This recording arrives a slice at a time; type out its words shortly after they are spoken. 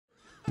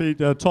Pete,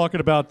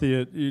 talking about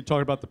you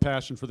talk about the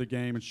passion for the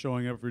game and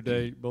showing up every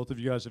day. Both of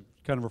you guys have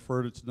kind of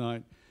referred it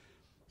tonight.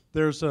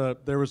 There was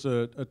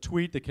a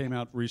tweet that came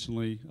out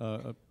recently,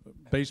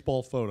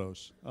 baseball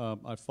photos.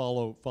 I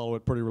follow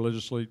it pretty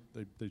religiously.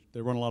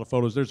 They run a lot of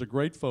photos. There's a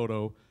great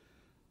photo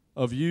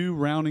of you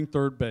rounding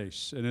third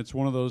base, and it's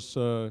one of those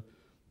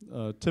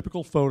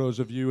typical photos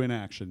of you in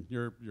action.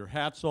 Your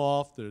hat's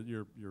off,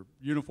 your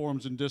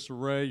uniform's in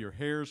disarray, your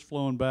hair's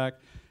flowing back.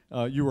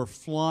 You were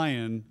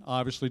flying,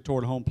 obviously,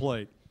 toward home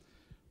plate.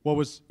 What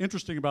was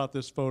interesting about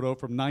this photo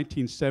from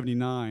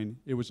 1979,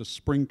 it was a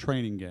spring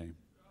training game.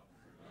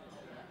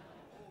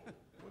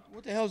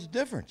 What the hell's the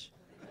difference?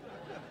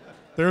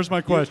 There's my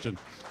question.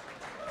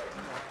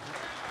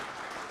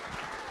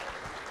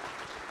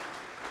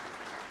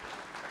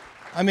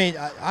 I mean,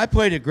 I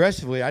played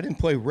aggressively. I didn't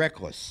play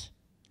reckless,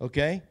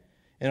 okay?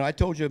 And I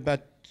told you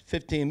about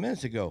 15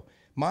 minutes ago,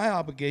 my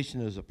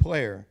obligation as a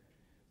player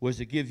was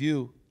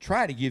to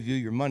try to give you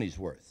your money's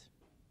worth,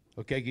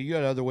 okay? 'Cause you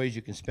got other ways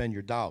you can spend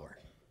your dollar.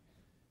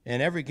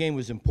 And every game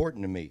was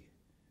important to me,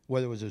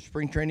 whether it was a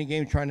spring training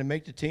game trying to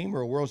make the team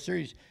or a World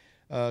Series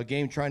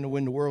game trying to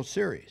win the World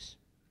Series.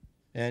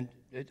 And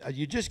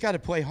you just got to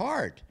play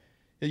hard.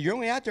 You're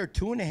only out there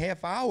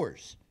 2.5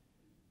 hours.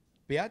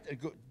 Be out there,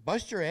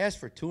 bust your ass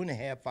for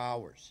 2.5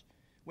 hours.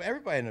 Well,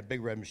 everybody in the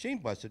Big Red Machine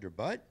busted their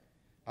butt.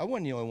 I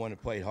wasn't the only one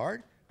that played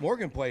hard.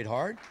 Morgan played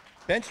hard.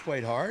 Bench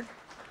played hard.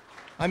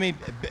 I mean,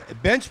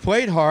 Bench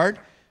played hard,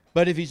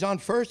 but if he's on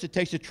first, it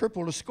takes a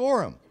triple to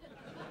score him.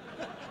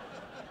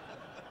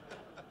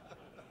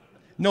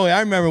 No,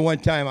 I remember one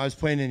time I was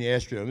playing in the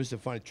Astrodome. This is a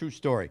funny, true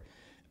story.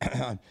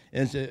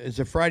 It's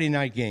a Friday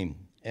night game,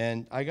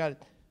 and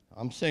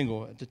I'm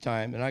single at the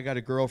time, and I got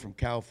a girl from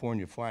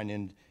California flying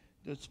in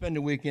to spend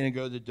the weekend and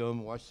go to the Dome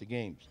and watch the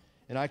games.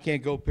 And I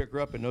can't go pick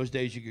her up. In those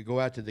days, you could go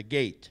out to the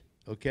gate,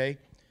 okay?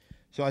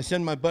 So I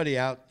send my buddy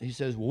out. He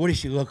says, well, what does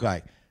she look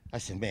like? I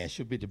said, man,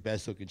 she'll be the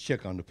best-looking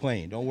chick on the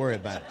plane. Don't worry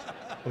about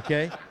it,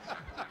 okay?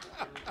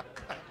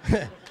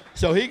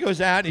 So he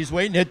goes out. He's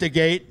waiting at the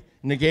gate,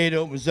 and the gate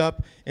opens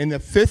up, and the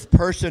 5th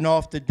person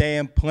off the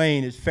damn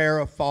plane is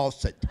Farrah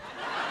Fawcett.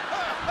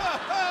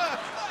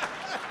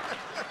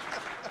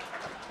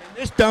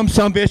 This dumb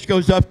sumbitch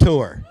goes up to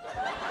her.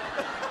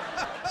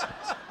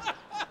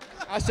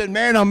 I said,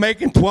 man, I'm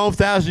making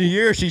 $12,000 a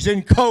year. She's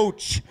in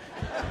coach.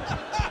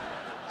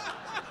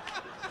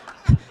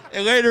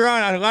 And later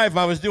on in life,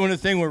 I was doing a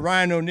thing with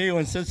Ryan O'Neal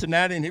in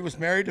Cincinnati, and he was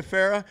married to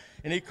Farrah,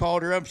 and he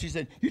called her up. She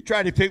said, you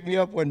tried to pick me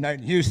up one night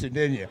in Houston,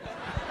 didn't you?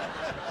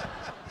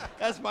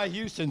 That's my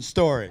Houston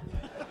story.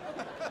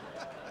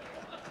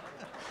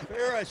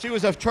 Farrah, she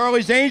was a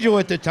Charlie's Angel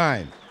at the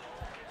time.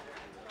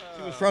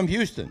 She was from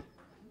Houston.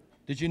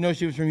 Did you know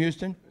she was from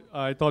Houston?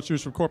 I thought she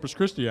was from Corpus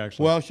Christi,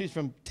 actually. Well, she's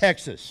from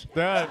Texas.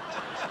 That.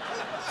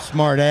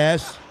 Smart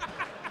ass.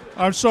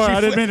 I'm sorry,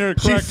 I didn't mean to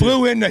correct you. She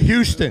flew into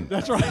Houston.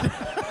 That's right.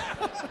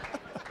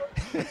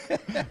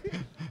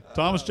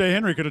 Thomas J.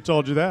 Henry could have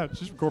told you that.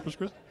 She's from Corpus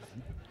Christi.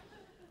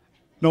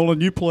 Nolan,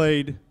 you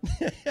played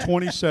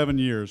 27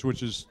 years,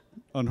 which is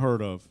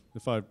unheard of,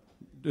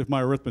 if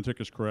my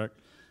arithmetic is correct.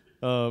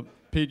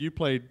 Pete, you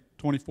played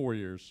 24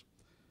 years.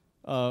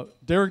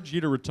 Derek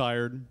Jeter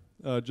retired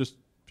just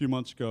a few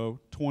months ago,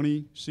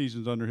 20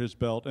 seasons under his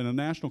belt, and a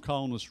national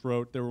columnist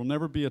wrote, there will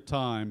never be a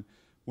time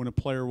when a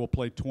player will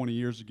play 20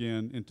 years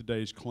again in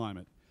today's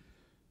climate.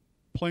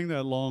 Playing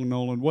that long,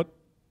 Nolan,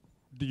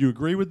 do you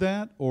agree with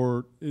that,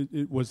 or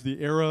was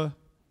the era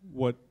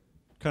what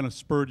kind of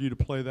spurred you to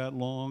play that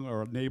long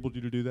or enabled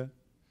you to do that?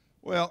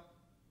 Well,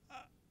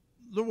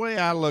 the way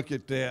I look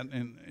at that,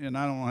 and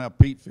I don't know how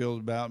Pete feels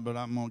about it, but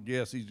I'm going to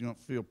guess he's going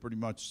to feel pretty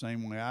much the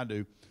same way I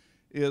do,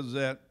 is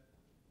that,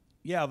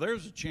 yeah,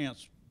 there's a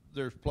chance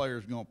there's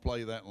players going to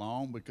play that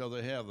long because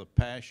they have the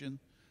passion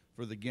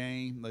for the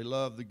game. They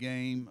love the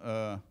game.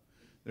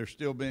 They're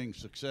still being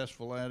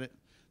successful at it.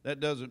 That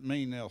doesn't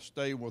mean they'll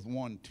stay with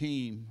one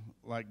team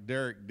like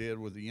Derek did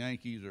with the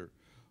Yankees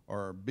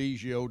or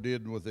Biggio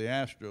did with the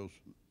Astros.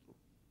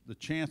 The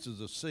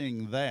chances of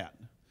seeing that,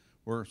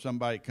 where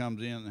somebody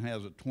comes in and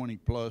has a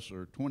 20-plus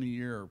or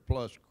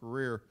 20-year-plus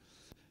career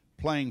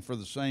playing for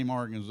the same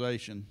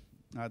organization,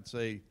 I'd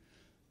say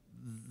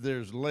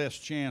there's less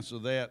chance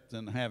of that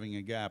than having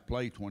a guy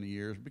play 20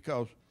 years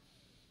because,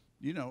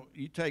 you know,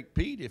 you take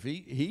Pete, if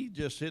he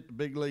just hit the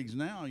big leagues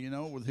now, you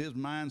know, with his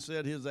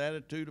mindset, his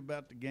attitude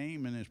about the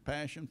game and his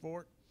passion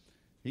for it,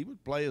 he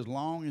would play as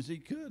long as he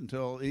could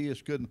until he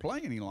just couldn't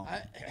play any longer.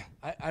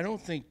 I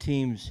don't think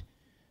teams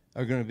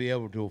are going to be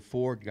able to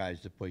afford guys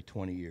to play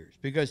 20 years.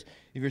 Because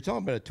if you're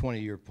talking about a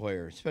 20-year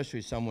player,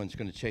 especially someone's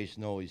going to chase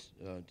Noli's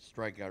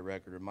strikeout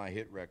record or my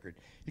hit record,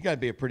 you got to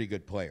be a pretty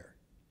good player.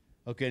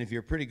 Okay, and if you're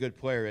a pretty good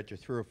player after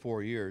 3 or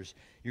 4 years,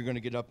 you're going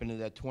to get up into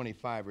that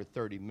 25 or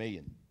 30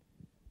 million.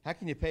 How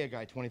can you pay a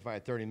guy 25 or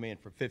 30 million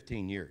for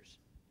 15 years?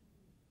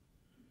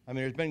 I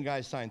mean, there's been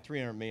guys sign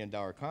 $300 million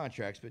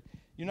contracts, but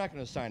you're not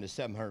going to sign a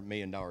 $700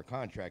 million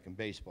contract in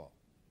baseball.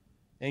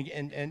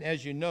 And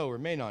as you know or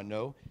may not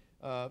know,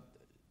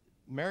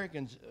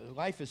 Americans,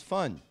 life is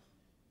fun.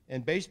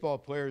 And baseball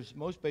players,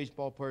 most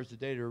baseball players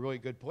today that are really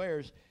good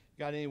players,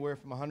 got anywhere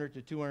from 100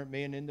 to 200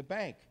 million in the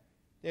bank.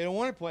 They don't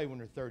want to play when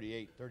they're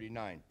 38,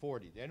 39,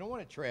 40. They don't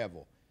want to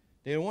travel.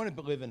 They don't want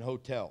to live in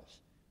hotels.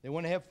 They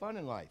want to have fun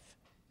in life.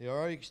 They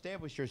already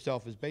established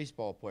themselves as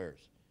baseball players.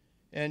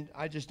 And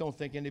I just don't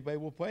think anybody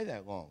will play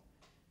that long.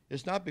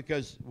 It's not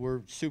because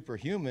we're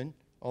superhuman,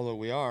 although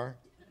we are.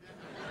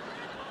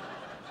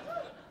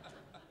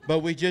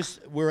 But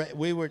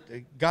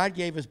God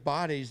gave us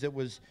bodies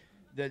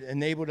that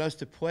enabled us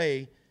to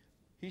play.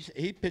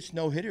 He pitched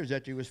no hitters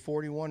after he was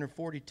 41 or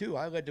 42.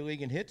 I led the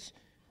league in hits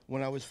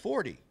when I was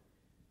 40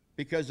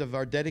 because of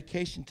our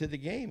dedication to the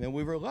game, and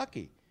we were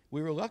lucky.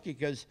 We were lucky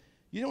because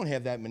you don't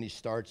have that many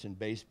starts in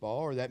baseball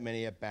or that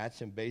many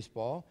at-bats in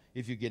baseball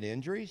if you get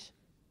injuries.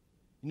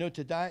 You know,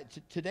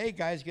 today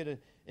guys get an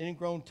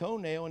ingrown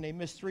toenail and they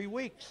miss 3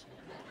 weeks.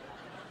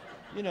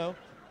 You know,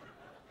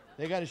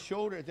 they got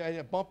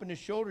a bump in the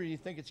shoulder, you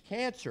think it's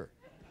cancer.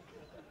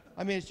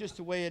 I mean, it's just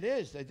the way it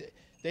is.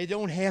 They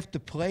don't have to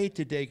play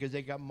today because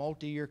they got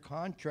multi-year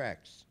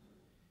contracts.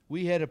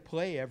 We had to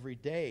play every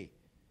day.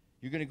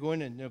 You're going to go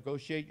in and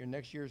negotiate your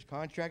next year's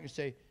contract and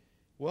say,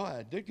 well,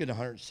 I did get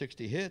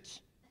 160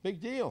 hits.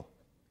 Big deal.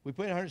 We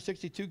played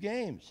 162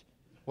 games.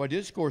 Well, I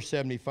did score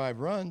 75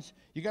 runs.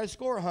 You got to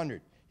score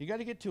 100. You got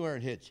to get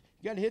 200 hits.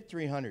 You got to hit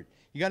 300.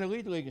 You got to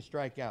lead the league in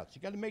strikeouts.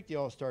 You got to make the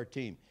All-Star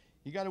team.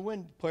 You got to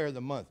win Player of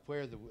the Month,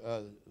 Player of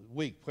the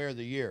Week, Player of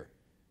the Year.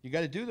 You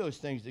got to do those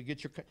things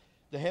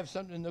to have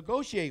something to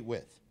negotiate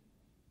with.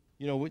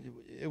 You know,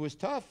 it was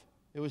tough.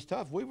 It was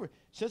tough.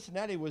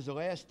 Cincinnati was the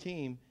last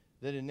team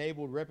that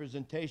enabled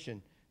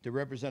representation to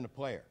represent a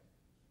player.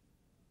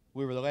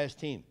 We were the last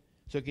team.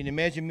 So can you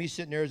imagine me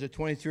sitting there as a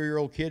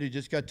 23-year-old kid who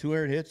just got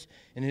 200 hits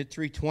and hit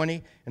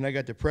 320, and I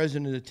got the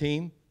president of the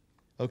team,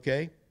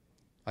 okay?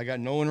 I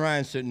got Nolan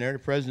Ryan sitting there, the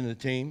president of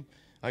the team.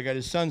 I got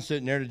his son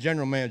sitting there, the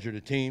general manager of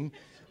the team.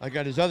 I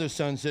got his other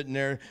son sitting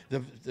there,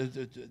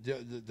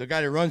 the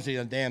guy that runs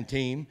the damn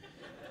team.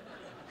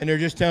 And they're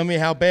just telling me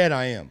how bad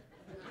I am.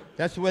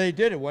 That's the way they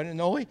did it, wasn't it,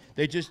 Noe?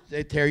 They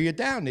tear you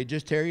down. They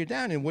just tear you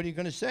down. And what are you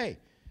going to say?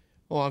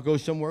 Oh, I'll go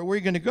somewhere. Where are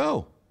you going to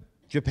go?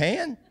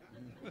 Japan?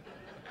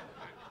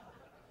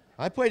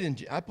 I played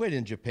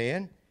in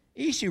Japan.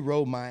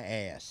 Ichiro my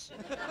ass.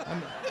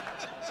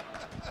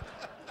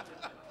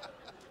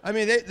 I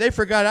mean, they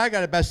forgot I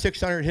got about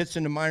 600 hits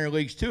in the minor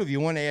leagues, too, if you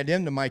want to add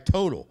him to my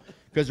total,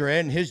 because they're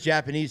adding his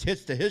Japanese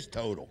hits to his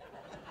total.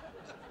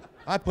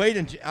 I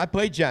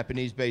played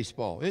Japanese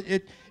baseball.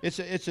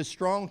 It's a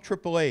strong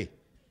AAA.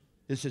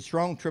 It's a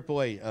strong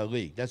AAA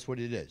league. That's what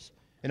it is.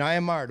 And I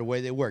admire the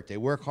way they work. They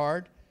work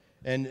hard,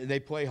 and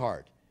they play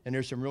hard. And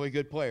there's some really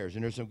good players,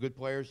 and there's some good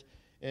players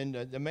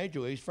in the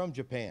major leagues from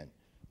Japan.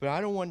 But I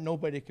don't want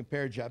nobody to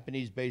compare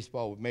Japanese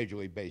baseball with Major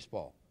League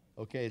Baseball.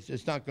 Okay,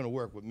 it's not going to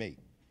work with me.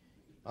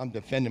 I'm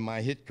defending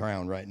my hit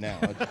crown right now.